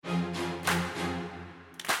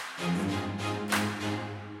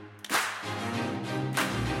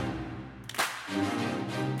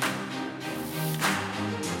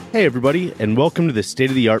Hey, everybody, and welcome to the State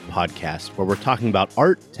of the Art podcast, where we're talking about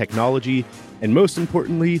art, technology, and most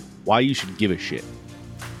importantly, why you should give a shit.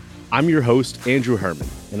 I'm your host, Andrew Herman,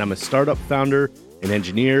 and I'm a startup founder, an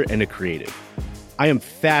engineer, and a creative. I am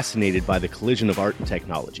fascinated by the collision of art and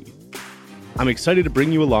technology. I'm excited to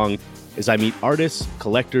bring you along as I meet artists,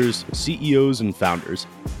 collectors, CEOs, and founders,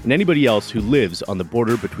 and anybody else who lives on the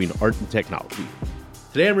border between art and technology.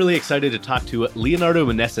 Today, I'm really excited to talk to Leonardo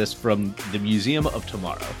Menezes from the Museum of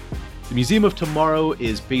Tomorrow. The Museum of Tomorrow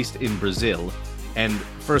is based in Brazil, and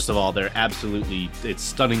first of all, it's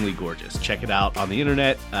stunningly gorgeous. Check it out on the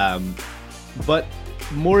internet. But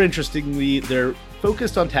more interestingly, they're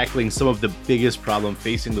focused on tackling some of the biggest problems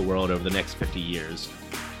facing the world over the next 50 years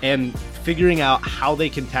and figuring out how they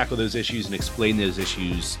can tackle those issues and explain those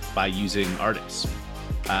issues by using artists.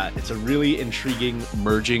 It's a really intriguing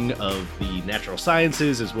merging of the natural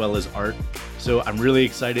sciences as well as art. So I'm really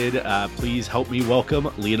excited. Please help me welcome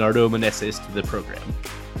Leonardo Menezes to the program.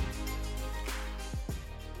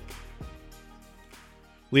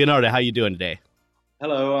 Leonardo, how you doing today?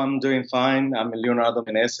 Hello, I'm doing fine. I'm Leonardo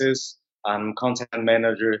Menezes. I'm content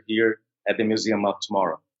manager here at the Museum of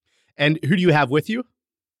Tomorrow. And who do you have with you?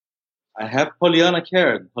 I have Poliana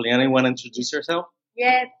Caird. Poliana, you want to introduce yourself?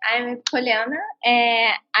 Yes, I'm Poliana.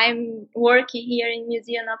 I'm working here in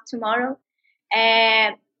Museum of Tomorrow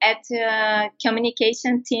at the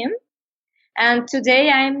communication team. And today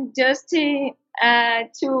I'm just to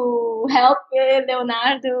help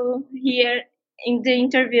Leonardo here in the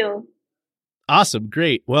interview. Awesome.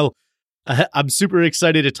 Great. Well, I'm super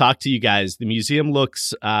excited to talk to you guys. The museum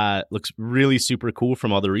looks really super cool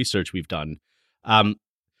from all the research we've done.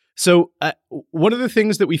 So one of the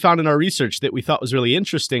things that we found in our research that we thought was really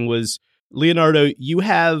interesting was, Leonardo, you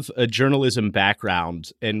have a journalism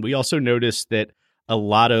background, and we also noticed that a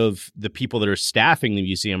lot of the people that are staffing the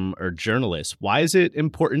museum are journalists. Why is it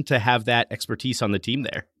important to have that expertise on the team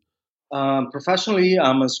there? Professionally,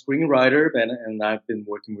 I'm a screenwriter, and I've been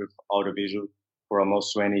working with audiovisual for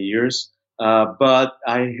almost 20 years. But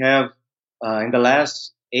I have, in the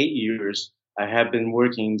last 8 years, I have been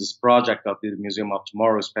working in this project of the Museum of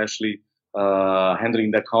Tomorrow, especially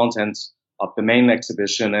handling the content of the main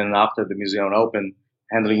exhibition, and after the museum opened,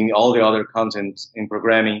 handling all the other content in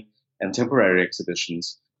programming and temporary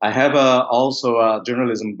exhibitions. I have also a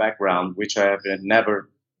journalism background, which I have never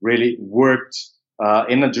really worked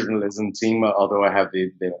in a journalism team, although I have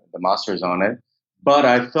the master's on it. But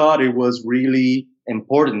I thought it was really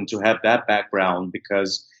important to have that background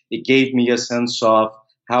because it gave me a sense of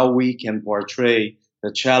how we can portray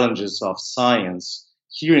the challenges of science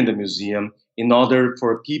here in the museum in order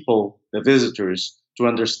for people, the visitors, to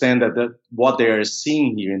understand that what they are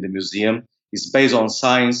seeing here in the museum is based on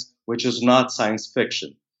science, which is not science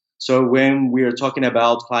fiction. So when we are talking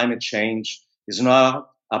about climate change, it's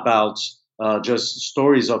not about just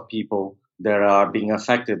stories of people that are being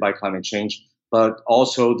affected by climate change, but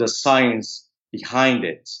also the science behind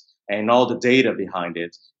it and all the data behind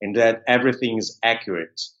it, and that everything is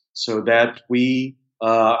accurate, so that we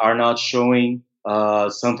are not showing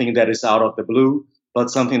something that is out of the blue, but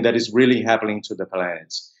something that is really happening to the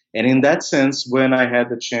planet. And in that sense, when I had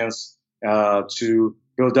the chance to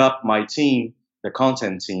build up my team, the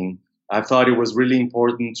content team, I thought it was really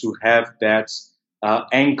important to have that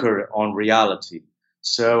anchor on reality.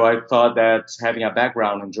 So I thought that having a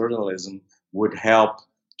background in journalism would help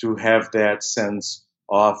to have that sense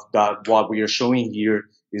of that what we are showing here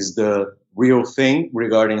is the real thing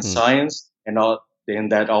regarding science, and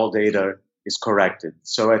that all data is corrected.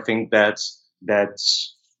 So I think that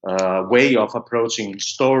way of approaching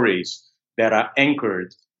stories that are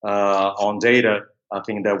anchored on data, I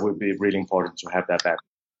think that would be really important to have that back.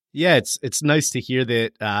 Yeah, it's nice to hear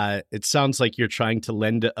that. It sounds like you're trying to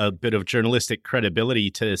lend a bit of journalistic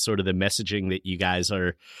credibility to sort of the messaging that you guys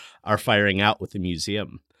are firing out with the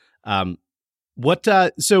museum.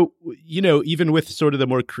 So, even with sort of the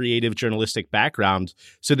more creative journalistic background,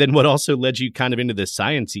 so then what also led you kind of into the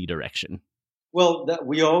science-y direction? Well, the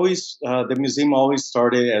museum always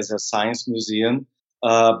started as a science museum,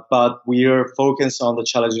 but we are focused on the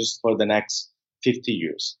challenges for the next 50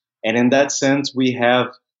 years. And in that sense, we have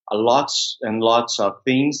lots and lots of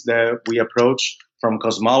things that we approach from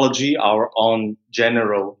cosmology. Our own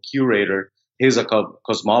general curator, he's a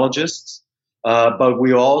cosmologist, but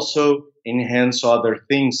we also enhance other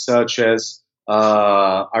things such as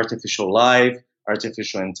artificial life,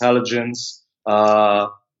 artificial intelligence,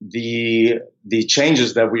 the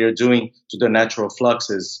changes that we are doing to the natural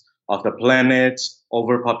fluxes of the planet,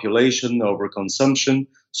 overpopulation, overconsumption.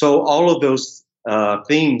 So all of those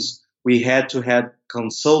things, we had to have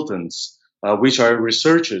consultants, which are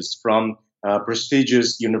researchers from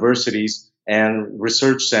prestigious universities and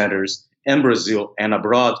research centers in Brazil and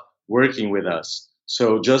abroad working with us.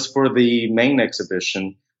 So just for the main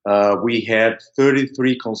exhibition, we had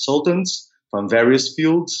 33 consultants from various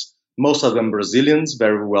fields, most of them Brazilians,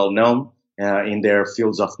 very well known in their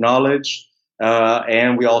fields of knowledge.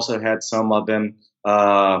 And we also had some of them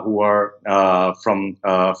who are from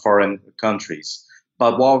foreign countries.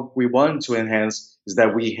 But what we want to enhance is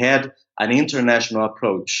that we had an international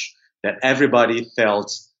approach, that everybody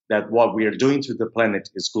felt that what we are doing to the planet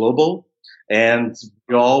is global and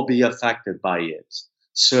we'll all be affected by it.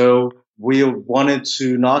 So we wanted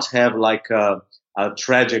to not have like a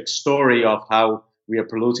tragic story of how we are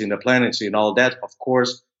polluting the planet and all that. Of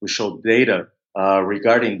course, we showed data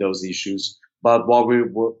regarding those issues, but what we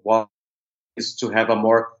want is to have a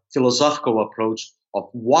more philosophical approach of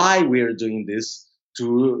why we are doing this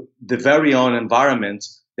to the very own environment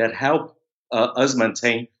that help us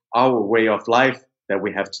maintain our way of life that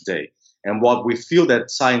we have today. And what we feel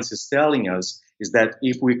that science is telling us is that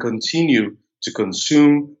if we continue to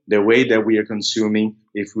consume the way that we are consuming,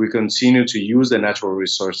 if we continue to use the natural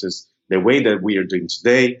resources the way that we are doing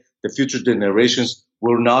today, the future generations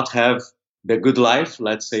will not have the good life,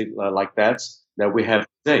 let's say like that we have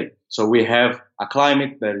today. So we have a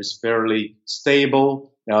climate that is fairly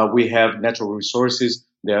stable. We have natural resources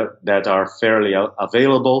that are fairly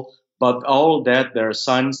available, but all that there are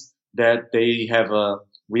signs that they have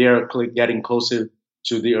we are getting closer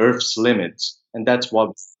to the Earth's limits, and that's what we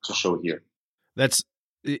want to show here. That's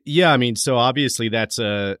yeah. I mean, so obviously that's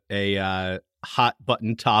a hot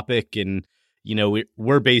button topic, and you know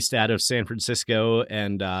we're based out of San Francisco,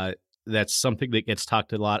 and that's something that gets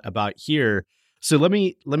talked a lot about here. So let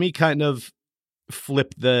me kind of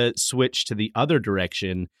flip the switch to the other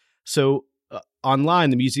direction. So online,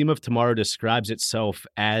 the Museum of Tomorrow describes itself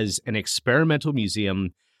as an experimental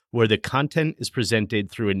museum where the content is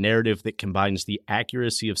presented through a narrative that combines the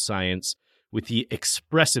accuracy of science with the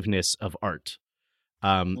expressiveness of art.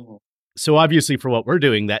 So obviously for what we're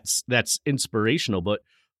doing, that's inspirational. But,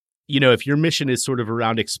 you know, if your mission is sort of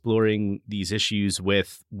around exploring these issues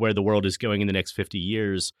with where the world is going in the next 50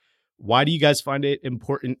 years, why do you guys find it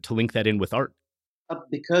important to link that in with art?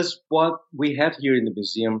 Because what we have here in the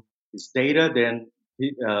museum is data, then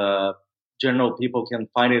general people can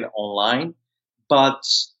find it online. But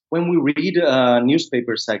when we read a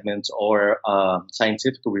newspaper segment or a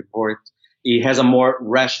scientific report, it has a more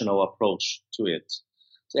rational approach to it.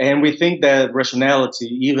 And we think that rationality,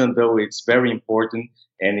 even though it's very important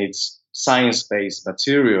and it's science-based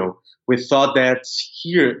material, we thought that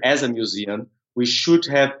here as a museum, we should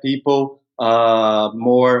have people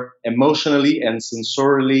more emotionally and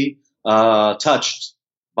sensorially touched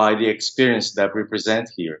by the experience that we present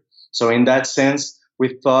here. So in that sense,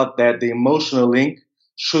 we thought that the emotional link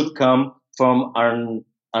should come from an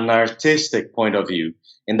artistic point of view.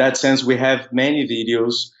 In that sense, we have many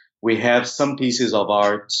videos, we have some pieces of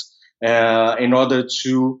art in order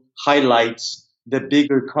to highlight the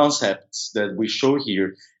bigger concepts that we show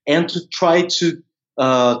here and to try to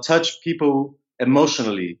touch people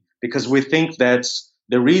emotionally, because we think that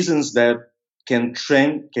the reasons that can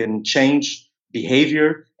change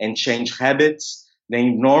behavior and change habits, they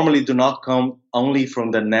normally do not come only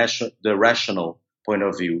from the rational point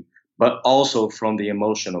of view, but also from the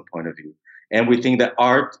emotional point of view. And we think that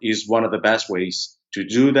art is one of the best ways to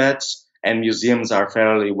do that. And museums are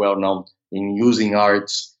fairly well known in using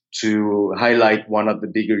art to highlight one of the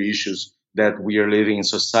bigger issues that we are living in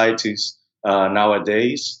societies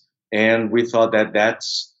nowadays. And we thought that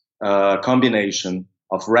that's a combination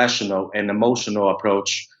of rational and emotional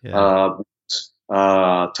approach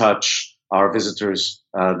touch our visitors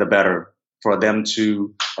the better, for them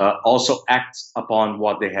to also act upon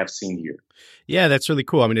what they have seen here. Yeah, that's really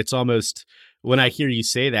cool. I mean, it's almost, when I hear you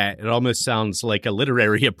say that, it almost sounds like a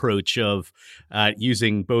literary approach of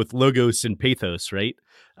using both logos and pathos, right?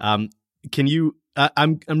 Can you,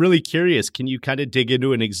 I'm really curious, can you kind of dig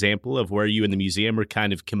into an example of where you in the museum are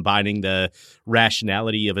kind of combining the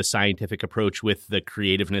rationality of a scientific approach with the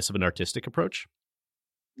creativeness of an artistic approach?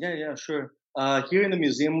 Yeah, sure. Here in the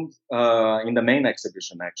museum, in the main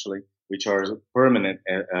exhibition, actually, which are permanent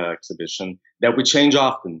exhibition that we change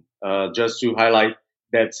often, just to highlight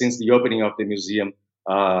that since the opening of the museum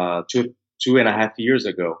two and a half years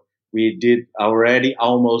ago, we did already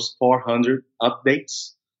almost 400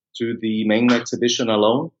 updates to the main exhibition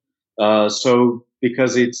alone. So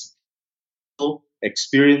because it's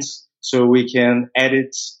experience, so we can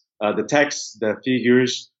edit the text, the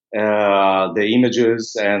figures, the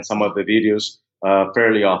images, and some of the videos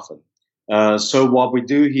fairly often. So what we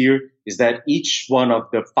do here is that each one of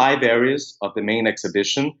the 5 areas of the main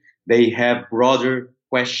exhibition they have broader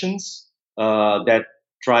questions that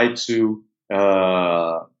try to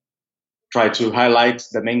uh, try to highlight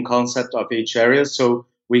the main concept of each area. So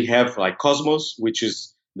we have like cosmos, which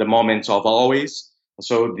is the moment of always.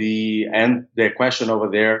 So the question over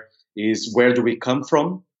there is, where do we come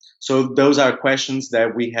from? So those are questions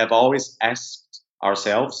that we have always asked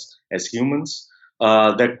ourselves as humans.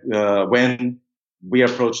 When we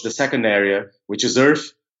approach the second area, which is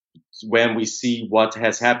Earth, when we see what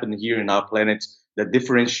has happened here in our planet that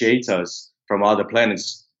differentiates us from other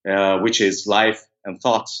planets, which is life and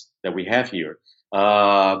thoughts that we have here.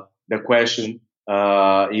 The question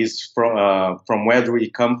is from where do we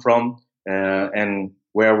come from and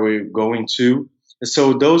where we're going to.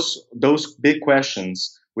 So those big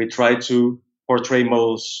questions, we try to portray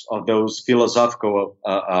most of those philosophical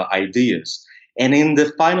ideas. And in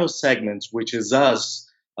the final segment, which is us,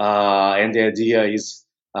 and the idea is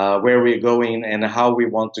where we're going and how we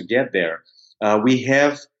want to get there. We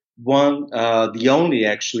have the only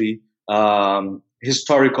actually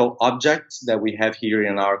historical object that we have here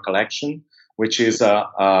in our collection, which is a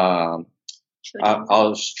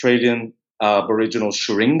Australian Aboriginal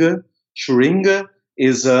Shuringa. Shuringa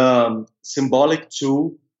is a symbolic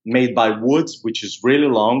tool made by wood, which is really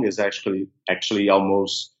long, is actually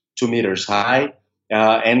almost 2 meters high,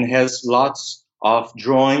 and has lots of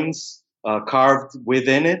drawings carved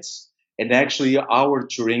within it. And actually, our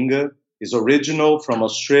Shuringa is original from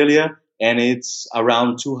Australia, and it's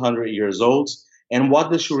around 200 years old. And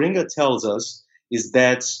what the Shuringa tells us is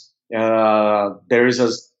that there is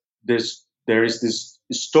this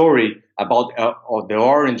story about the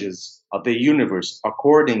origins of the universe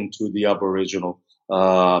according to the Aboriginal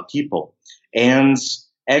people, and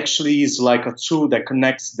actually is like a tool that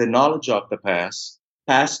connects the knowledge of the past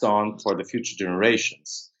passed on for the future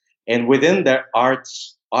generations. And within their art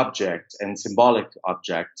object and symbolic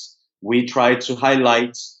objects, we try to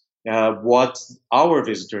highlight what our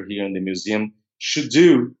visitor here in the museum should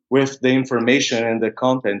do with the information and the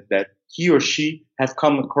content that he or she have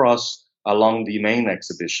come across along the main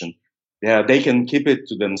exhibition. They can keep it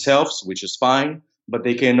to themselves, which is fine, but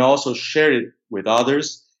they can also share it with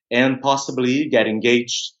others and possibly get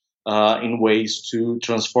engaged in ways to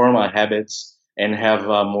transform our habits and have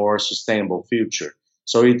a more sustainable future.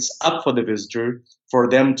 So it's up for the visitor, for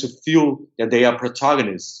them to feel that they are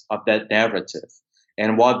protagonists of that narrative.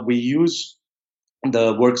 And what we use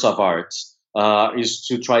the works of art is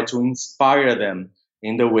to try to inspire them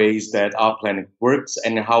in the ways that our planet works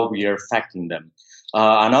and how we are affecting them.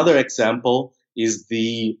 Another example is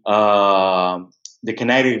the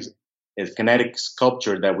kinetic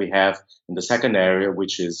sculpture that we have in the second area,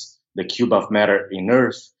 which is the cube of matter in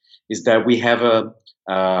Earth. Is that we have a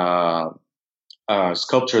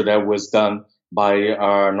sculpture that was done by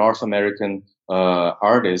our North American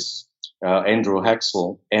artist Andrew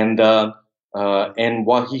Hexel, and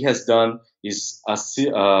what he has done is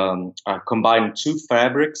combine two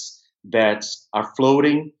fabrics that are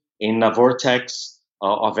floating in a vortex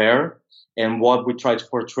of air. And what we try to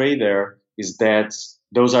portray there is that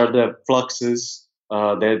those are the fluxes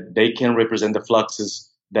that they can represent the fluxes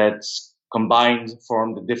that combined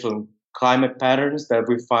form the different climate patterns that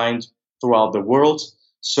we find throughout the world.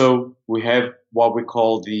 So we have what we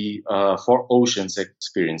call the four oceans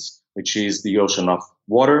experience, which is the ocean of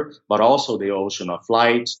water, but also the ocean of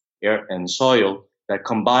light, air, and soil that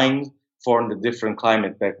combined form the different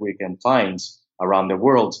climate that we can find around the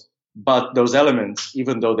world. But those elements,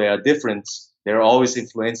 even though they are different, they're always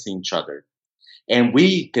influencing each other. And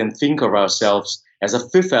we can think of ourselves as a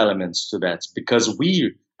fifth element to that because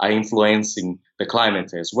we are influencing the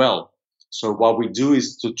climate as well. So what we do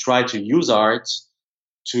is to try to use art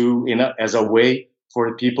as a way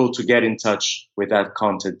for people to get in touch with that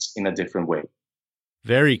content in a different way.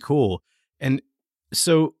 Very cool. And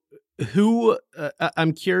so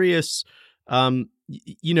I'm curious, as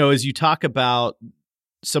you talk about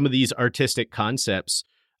some of these artistic concepts,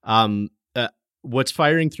 what's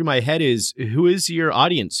firing through my head is, who is your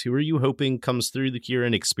audience? Who are you hoping comes through here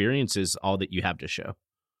and experiences all that you have to show?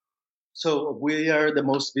 So we are the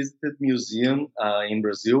most visited museum in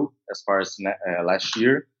Brazil as far as last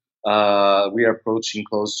year. We are approaching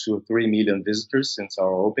close to 3 million visitors since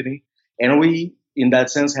our opening. And we, in that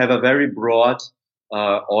sense, have a very broad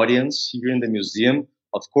audience here in the museum.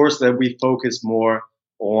 Of course, that we focus more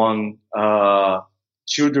on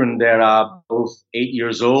children that are both 8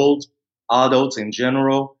 years old, adults in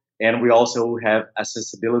general, and we also have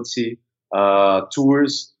accessibility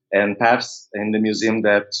tours and paths in the museum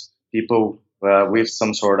that people with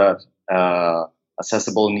some sort of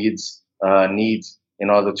accessible needs need in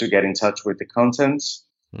order to get in touch with the content.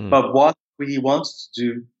 But what we want to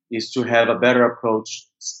do is to have a better approach,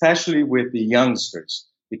 especially with the youngsters,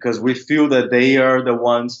 because we feel that they are the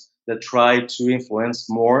ones that try to influence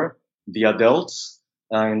more the adults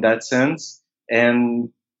in that sense. And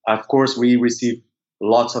of course, we receive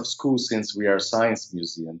lots of schools since we are a science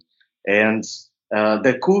museum. And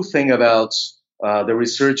the cool thing about the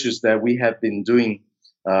researches that we have been doing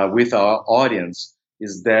with our audience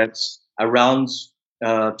is that around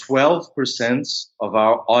 12% of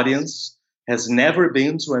our audience has never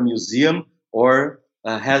been to a museum or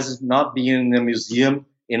has not been in a museum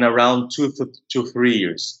in around 2 to 3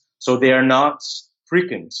 years. So they are not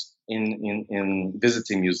frequent in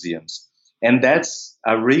visiting museums. And that's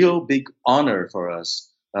a real big honor for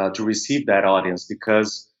us to receive that audience,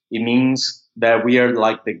 because it means that we are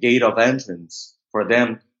like the gate of entrance for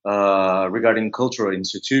them regarding cultural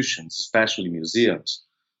institutions, especially museums.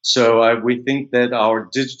 So we think that our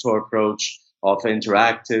digital approach of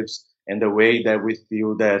interactives and the way that we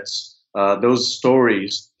feel that those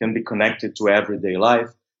stories can be connected to everyday life,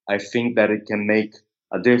 I think that it can make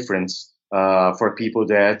a difference for people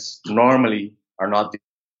that normally are not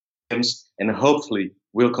museums, and hopefully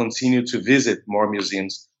will continue to visit more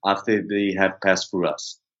museums after they have passed through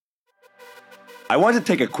us. I want to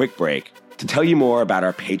take a quick break to tell you more about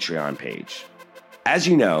our Patreon page. As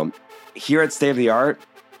you know, here at State of the Art,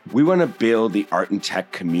 we want to build the art and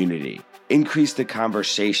tech community, increase the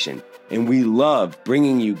conversation, and we love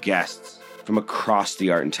bringing you guests from across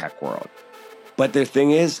the art and tech world. But the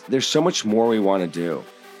thing is, there's so much more we want to do.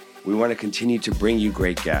 We want to continue to bring you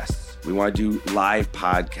great guests. We want to do live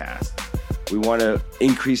podcasts. We want to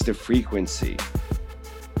increase the frequency.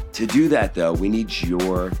 To do that, though, we need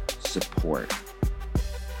your support.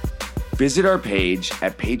 Visit our page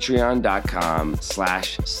at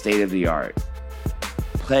patreon.com/stateoftheart.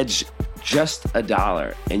 Pledge just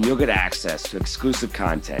 $1 and you'll get access to exclusive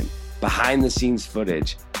content, behind the scenes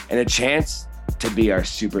footage, and a chance to be our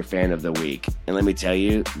super fan of the week. And let me tell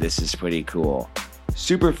you, this is pretty cool.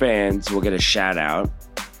 Super fans will get a shout out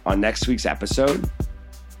on next week's episode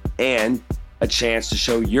and a chance to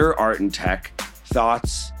show your art and tech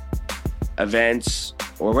thoughts, events,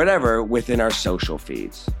 or whatever within our social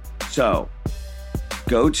feeds. So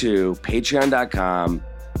go to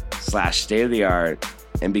patreon.com/stateoftheart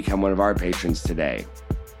and become one of our patrons today.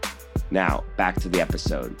 Now, back to the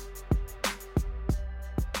episode.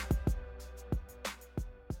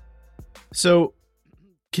 So,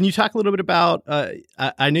 can you talk a little bit about,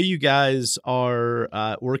 I know you guys are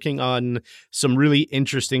working on some really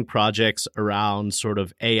interesting projects around sort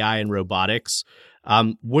of AI and robotics.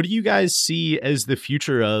 What do you guys see as the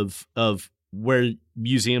future of where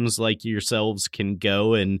museums like yourselves can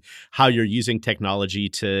go, and how you're using technology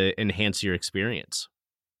to enhance your experience?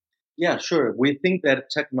 Yeah, sure. We think that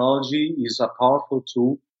technology is a powerful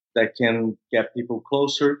tool that can get people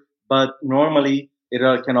closer, but normally it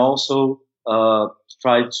can also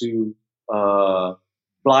try to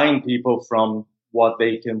blind people from what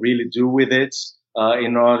they can really do with it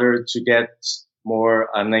in order to get more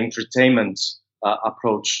an entertainment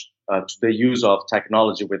approach to the use of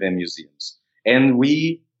technology within museums. And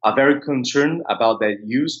we are very concerned about that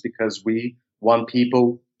use, because we want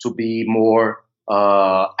people to be more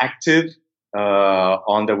active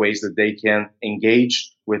on the ways that they can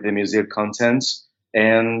engage with the museum content,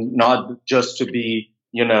 and not just to be,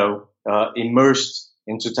 immersed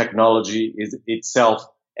into technology itself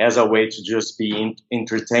as a way to just be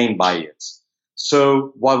entertained by it.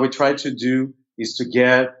 So what we try to do is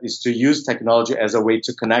to use technology as a way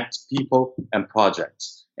to connect people and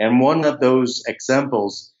projects. And one of those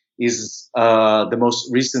examples is the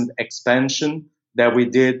most recent expansion that we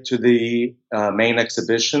did to the main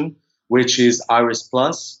exhibition, which is Iris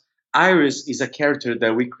Plus. Iris is a character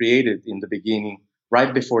that we created in the beginning,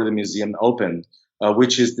 right before the museum opened,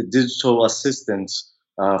 which is the digital assistant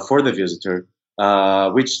for the visitor,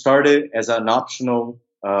 which started as an optional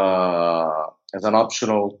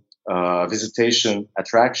visitation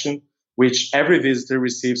attraction, which every visitor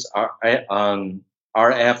receives an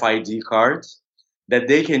RFID card that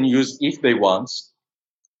they can use if they want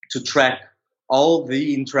to track all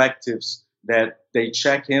the interactives that they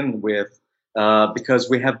check in with, because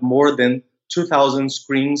we have more than 2,000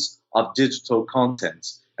 screens of digital content.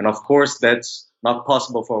 And of course, that's not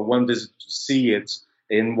possible for one visitor to see it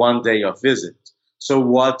in one day of visit. So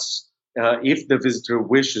if the visitor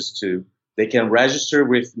wishes to, they can register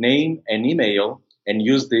with name and email and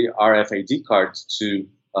use the RFID card to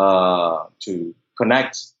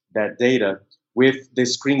connect that data with the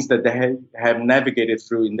screens that they have navigated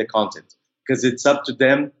through in the content, because it's up to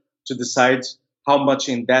them to decide how much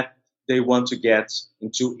in depth they want to get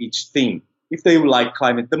into each theme. If they like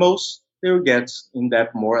climate the most, they will get in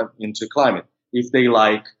depth more into climate. If they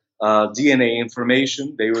like DNA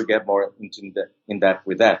information, they will get more into in depth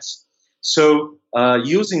with that. So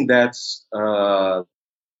using that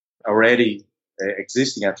already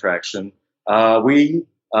existing attraction, we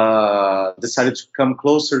decided to come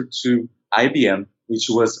closer to IBM, which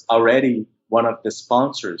was already one of the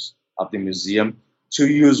sponsors of the museum, to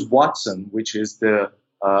use Watson, which is the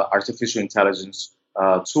artificial intelligence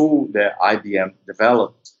tool that IBM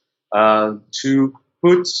developed, to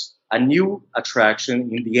put a new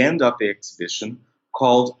attraction in the end of the exhibition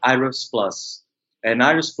called Iris Plus. And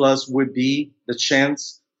Iris Plus would be the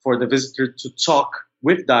chance for the visitor to talk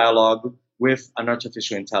with dialogue with an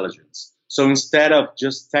artificial intelligence. So instead of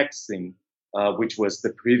just texting, which was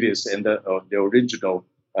the previous and the original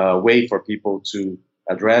way for people to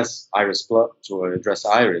address Iris Plus, to address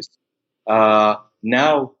Iris,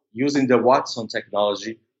 now using the Watson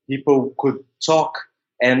technology, people could talk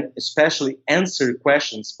and especially answer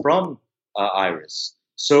questions from Iris.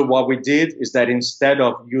 So what we did is that instead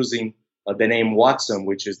of using the name Watson,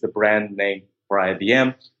 which is the brand name for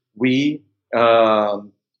IBM, we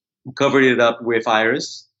covered it up with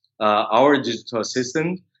Iris, our digital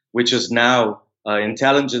assistant, which is now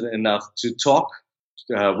intelligent enough to talk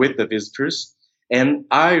with the visitors. And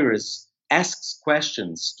Iris asks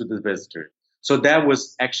questions to the visitor. So that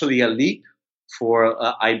was actually a leap for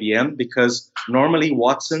IBM, because normally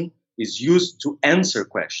Watson is used to answer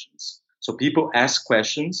questions. So people ask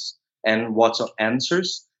questions and Watson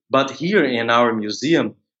answers. But here in our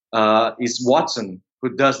museum, is Watson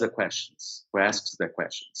who does the questions, who asks the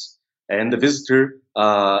questions. And the visitor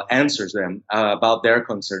answers them about their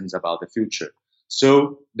concerns about the future.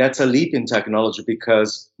 So that's a leap in technology,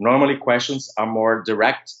 because normally questions are more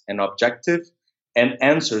direct and objective, and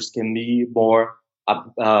answers can be more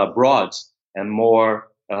broad and more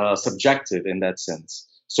subjective in that sense.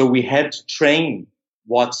 So we had to train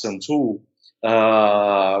Watson tool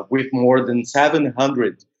with more than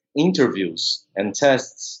 700 interviews and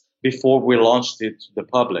tests before we launched it to the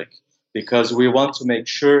public, because we want to make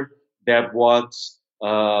sure that what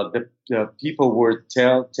the people were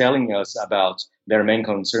telling us about their main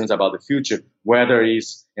concerns about the future, whether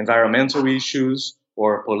it's environmental issues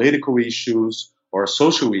or political issues or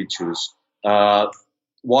social issues,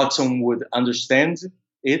 Watson would understand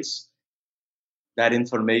that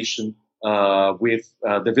information with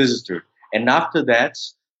the visitor. And after that,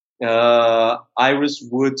 Iris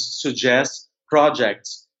would suggest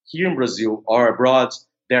projects here in Brazil or abroad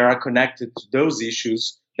that are connected to those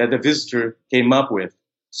issues that the visitor came up with.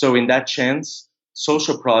 So in that chance,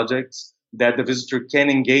 social projects that the visitor can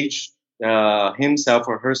engage himself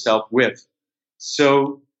or herself with.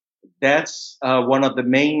 So that's one of the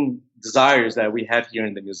main desires that we have here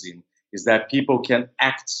in the museum, is that people can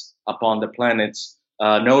act upon the planet,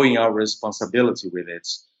 knowing our responsibility with it.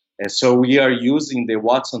 And so we are using the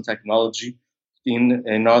Watson technology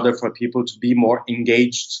in order for people to be more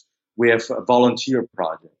engaged with volunteer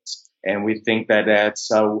projects. And we think that that's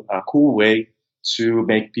a cool way to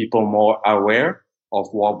make people more aware of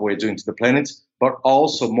what we're doing to the planet, but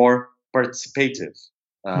also more participative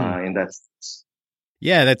in that sense.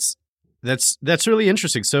 Yeah, that's really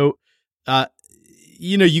interesting. So,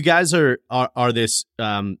 you guys are this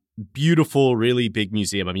beautiful, really big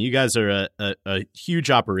museum. I mean, you guys are a huge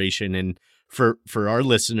operation. And for our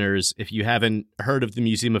listeners, if you haven't heard of the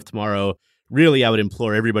Museum of Tomorrow, really, I would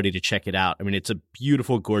implore everybody to check it out. I mean, it's a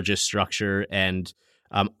beautiful, gorgeous structure. And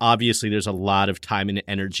obviously, there's a lot of time and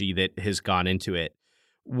energy that has gone into it.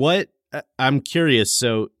 I'm curious.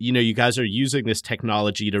 So, you guys are using this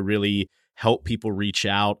technology to really help people reach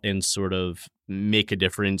out and sort of make a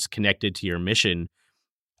difference connected to your mission.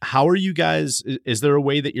 How are you guys? Is there a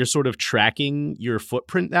way that you're sort of tracking your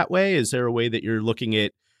footprint that way? Is there a way that you're looking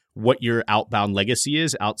at what your outbound legacy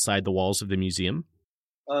is outside the walls of the museum?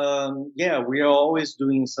 Yeah, we are always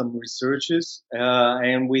doing some researches,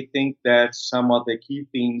 and we think that some of the key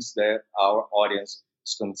things that our audience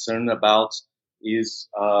is concerned about is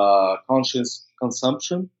conscious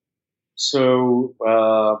consumption. So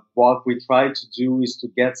what we try to do is to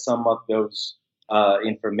get some of those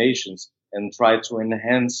informations and try to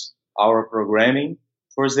enhance our programming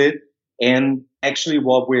towards it. And actually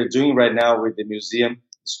what we're doing right now with the museum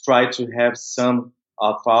is try to have some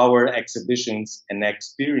of our exhibitions and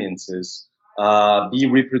experiences be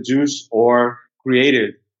reproduced or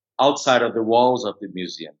created outside of the walls of the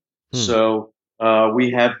museum. So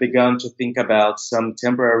we have begun to think about some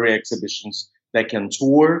temporary exhibitions that can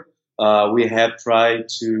tour. We have tried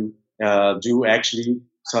to do actually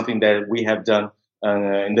something that we have done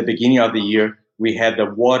in the beginning of the year. We had the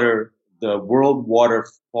World Water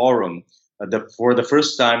Forum for the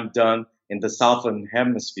first time done in the Southern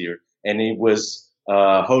Hemisphere. And it was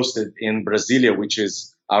hosted in Brasilia, which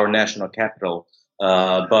is our national capital,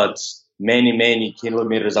 but many, many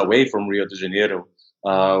kilometers away from Rio de Janeiro,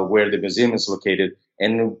 where the museum is located.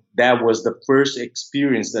 And that was the first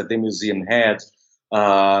experience that the museum had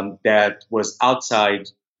that was outside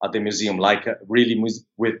of the museum, like really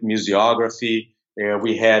with museography.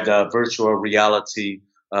 We had a virtual reality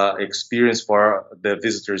experience for the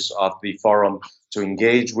visitors of the forum to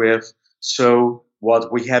engage with. So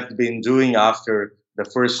what we have been doing after the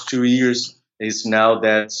first 2 years is now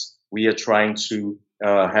that we are trying to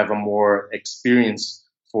have a more experience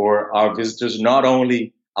for our visitors, not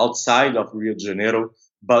only outside of Rio de Janeiro,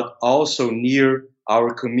 but also near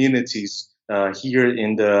our communities here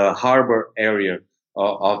in the harbor area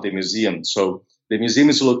of the museum. So the museum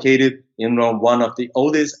is located in one of the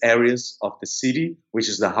oldest areas of the city, which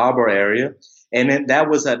is the harbor area. And that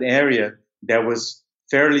was an area that was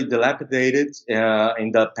fairly dilapidated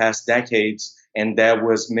in the past decades, and that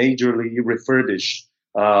was majorly refurbished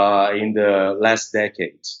in the last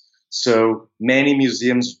decades. So many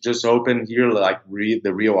museums just opened here, like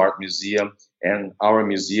the Rio Art Museum and our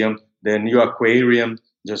museum. The new aquarium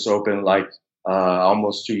just opened like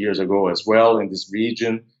almost 2 years ago as well in this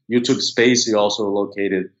region. YouTube Space is also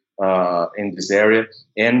located in this area.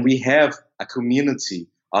 And we have a community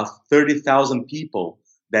of 30,000 people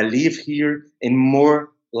that live here in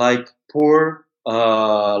more like poor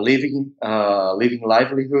living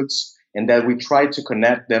livelihoods, and that we try to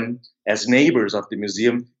connect them as neighbors of the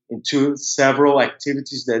museum into several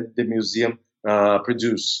activities that the museum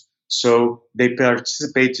produce. So they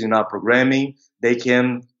participate in our programming. They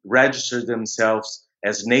can register themselves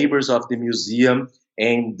as neighbors of the museum,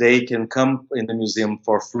 and they can come in the museum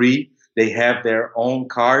for free. They have their own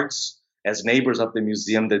cards as neighbors of the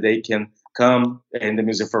museum that they can come in the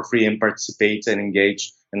museum for free and participate and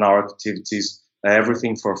engage in our activities,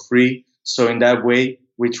 everything for free. So in that way,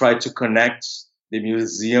 we try to connect the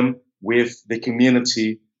museum with the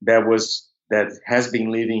community that has been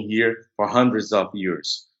living here for hundreds of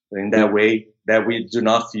years. In that way, that we do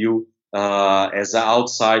not feel as an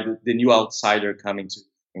outsider, the new outsider coming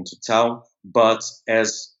into town, but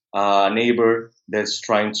as a neighbor that's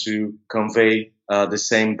trying to convey the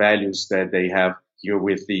same values that they have here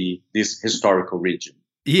with this historical region.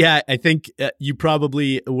 Yeah, I think you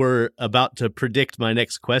probably were about to predict my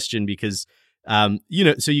next question because, so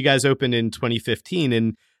you guys opened in 2015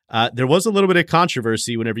 and there was a little bit of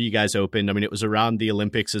controversy whenever you guys opened. I mean, it was around the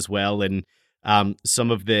Olympics as well. And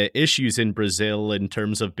some of the issues in Brazil in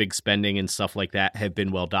terms of big spending and stuff like that have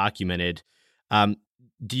been well documented.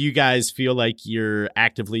 Do you guys feel like you're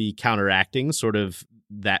actively counteracting sort of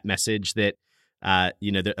that message that,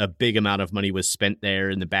 a big amount of money was spent there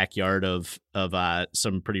in the backyard of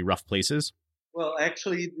some pretty rough places? Well,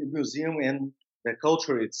 actually, the museum and the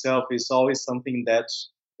culture itself is always something that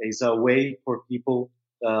is a way for people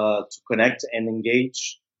to connect and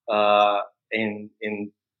engage in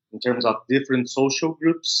terms of different social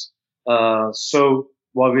groups. So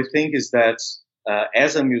what we think is that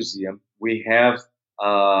as a museum, we have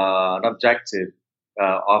an objective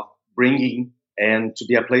of bringing and to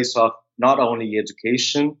be a place of not only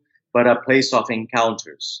education, but a place of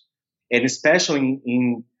encounters. And especially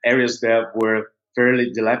in areas that were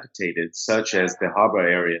fairly dilapidated, such as the harbor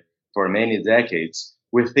area for many decades,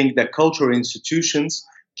 we think that cultural institutions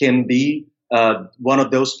can be one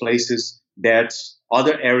of those places that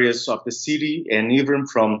other areas of the city and even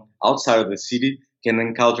from outside of the city can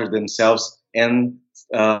encounter themselves and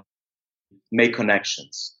make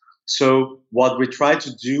connections. So what we try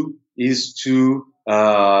to do is to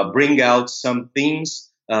bring out some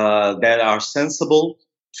things that are sensible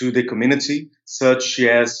to the community, such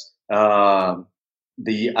as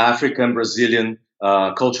the African Brazilian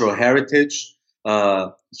cultural heritage.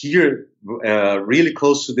 Here, really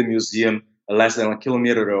close to the museum, less than a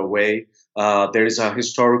kilometer away, there is a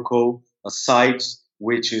historical site,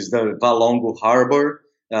 which is the Valongo Harbor.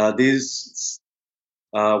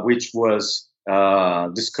 Which was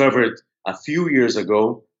discovered a few years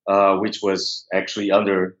ago, which was actually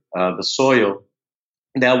under the soil.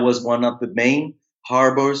 That was one of the main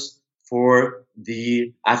harbors for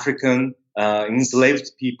the African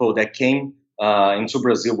enslaved people that came into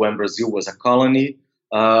Brazil when Brazil was a colony.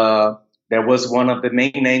 That was one of the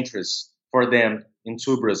main entries for them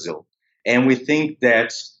into Brazil. And we think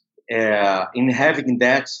that in having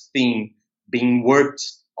that theme being worked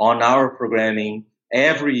on our programming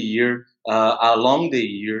every year, along the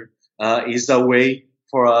year, is a way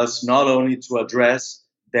for us not only to address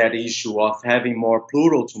that issue of having more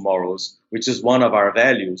plural tomorrows, which is one of our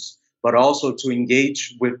values, but also to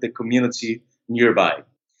engage with the community nearby.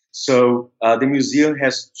 So the museum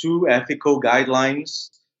has 2 ethical guidelines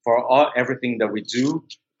for everything that we do,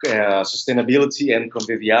 sustainability and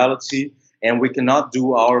conviviality, and we cannot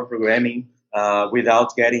do our programming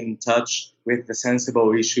without getting in touch with the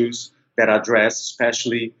sensible issues that address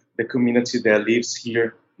especially the community that lives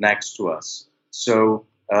here next to us. So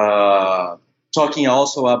talking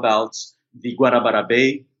also about the Guanabara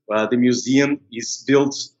Bay, the museum is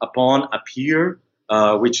built upon a pier,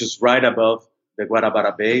 which is right above the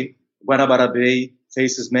Guanabara Bay. Guanabara Bay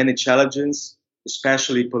faces many challenges,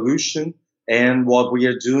 especially pollution. And what we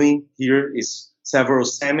are doing here is several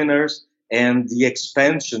seminars and the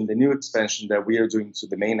expansion, the new expansion that we are doing to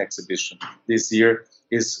the main exhibition this year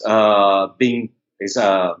is a new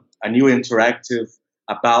interactive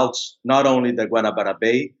about not only the Guanabara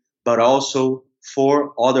Bay, but also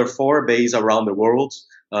 4 bays around the world,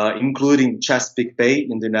 including Chesapeake Bay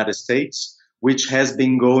in the United States, which has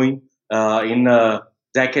been going in a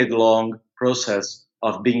decade-long process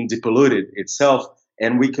of being depolluted itself.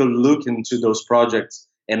 And we could look into those projects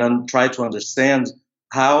and try to understand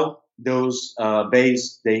how those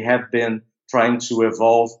bays, they have been trying to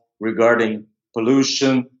evolve regarding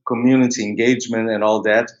pollution, community engagement, and all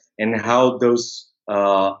that, and how those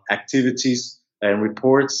activities and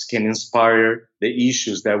reports can inspire the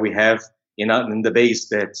issues that we have in the bays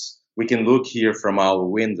that we can look here from our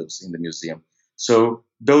windows in the museum. So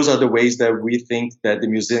those are the ways that we think that the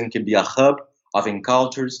museum can be a hub of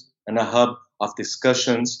encounters and a hub of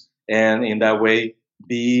discussions, and in that way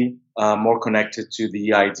be more connected to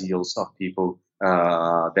the ideals of people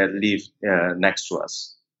that live next to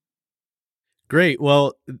us. Great.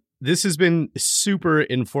 Well, this has been super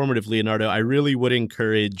informative, Leonardo. I really would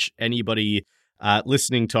encourage anybody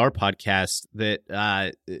listening to our podcast that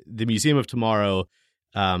the Museum of Tomorrow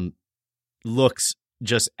looks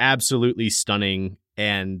just absolutely stunning,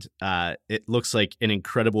 and it looks like an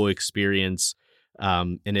incredible experience.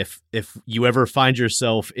 And if you ever find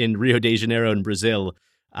yourself in Rio de Janeiro in Brazil,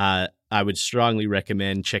 I would strongly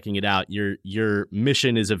recommend checking it out. Your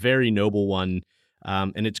mission is a very noble one.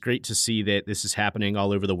 And it's great to see that this is happening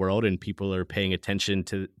all over the world and people are paying attention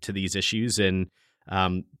to these issues and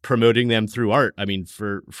promoting them through art. I mean,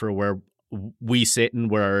 for where we sit and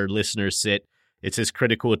where our listeners sit, it's as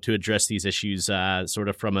critical to address these issues sort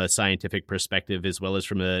of from a scientific perspective as well as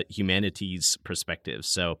from a humanities perspective.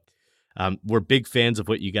 So we're big fans of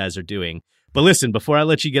what you guys are doing. But listen, before I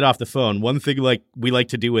let you get off the phone, one thing like we like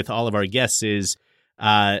to do with all of our guests is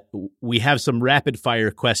we have some rapid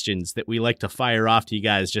fire questions that we like to fire off to you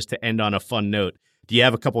guys just to end on a fun note. Do you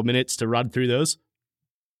have a couple minutes to run through those?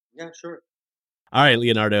 Yeah, sure. All right,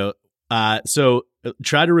 Leonardo. So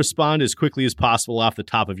try to respond as quickly as possible off the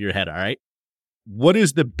top of your head. All right. What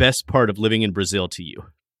is the best part of living in Brazil to you?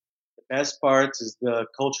 The best part is the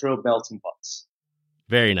cultural melting pots.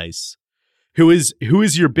 Very nice. Who is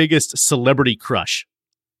your biggest celebrity crush?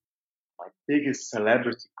 My biggest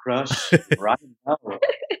celebrity crush right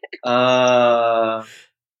now?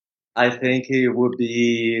 I think it would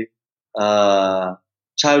be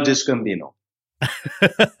Childish Gambino.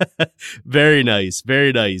 Very nice.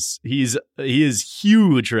 Very nice. He is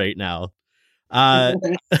huge right now. I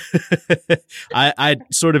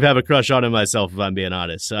sort of have a crush on him myself, if I'm being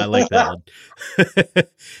honest. So I like that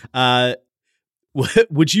one.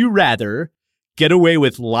 Would you rather get away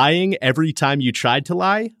with lying every time you tried to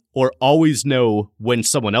lie, or always know when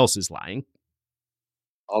someone else is lying?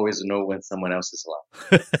 Always know when someone else is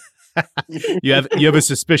lying. You have a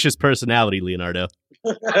suspicious personality, Leonardo.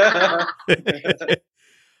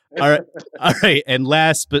 All right. And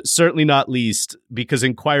last but certainly not least, because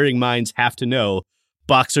inquiring minds have to know,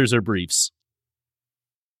 boxers or briefs?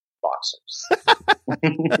 Boxers.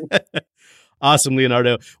 Awesome,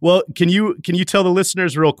 Leonardo. Well, can you tell the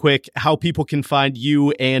listeners real quick how people can find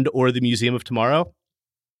you and or the Museum of Tomorrow?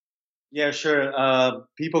 Yeah, sure.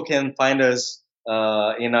 People can find us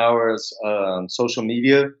in our social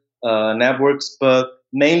media networks, but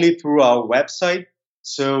mainly through our website.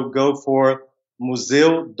 So go for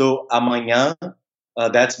Museu do Amanhã,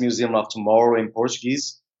 that's Museum of Tomorrow in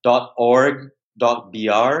Portuguese, .org.br.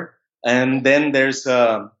 And then there's,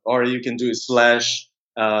 or you can do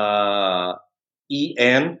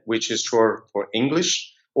 /EN, which is short for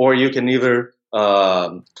English, or you can either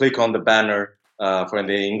click on the banner for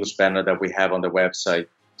the English banner that we have on the website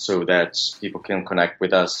so that people can connect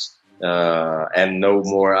with us and know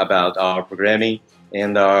more about our programming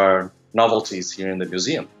and our novelties here in the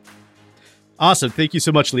museum. Awesome. Thank you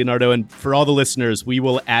so much, Leonardo. And for all the listeners, we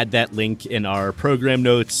will add that link in our program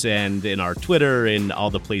notes and in our Twitter and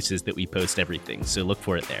all the places that we post everything. So look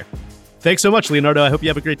for it there. Thanks so much, Leonardo. I hope you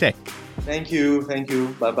have a great day. Thank you.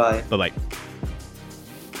 Bye-bye. Bye-bye.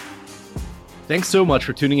 Thanks so much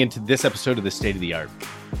for tuning into this episode of The State of the Art.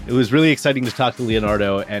 It was really exciting to talk to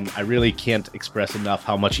Leonardo, and I really can't express enough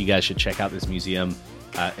how much you guys should check out this museum.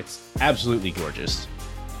 It's absolutely gorgeous.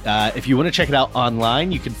 If you want to check it out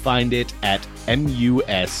online, you can find it at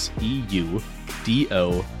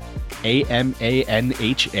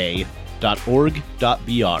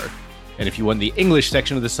museudoamanha.org.br. And if you want the English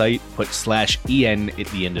section of the site, put /en at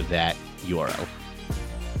the end of that URL.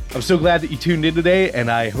 I'm so glad that you tuned in today,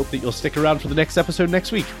 and I hope that you'll stick around for the next episode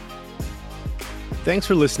next week. Thanks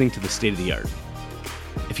for listening to The State of the Art.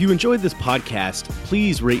 If you enjoyed this podcast,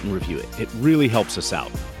 please rate and review it. It really helps us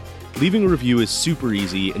out. Leaving a review is super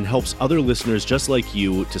easy and helps other listeners just like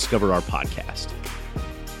you discover our podcast.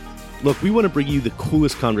 Look, we want to bring you the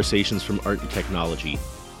coolest conversations from art and technology,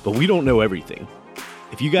 but we don't know everything.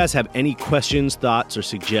 If you guys have any questions, thoughts, or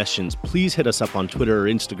suggestions, please hit us up on Twitter or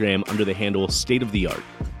Instagram under the handle State of the Art.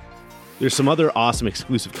 There's some other awesome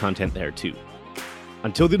exclusive content there too.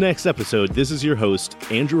 Until the next episode, this is your host,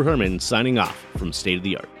 Andrew Herman, signing off from State of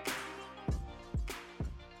the Art.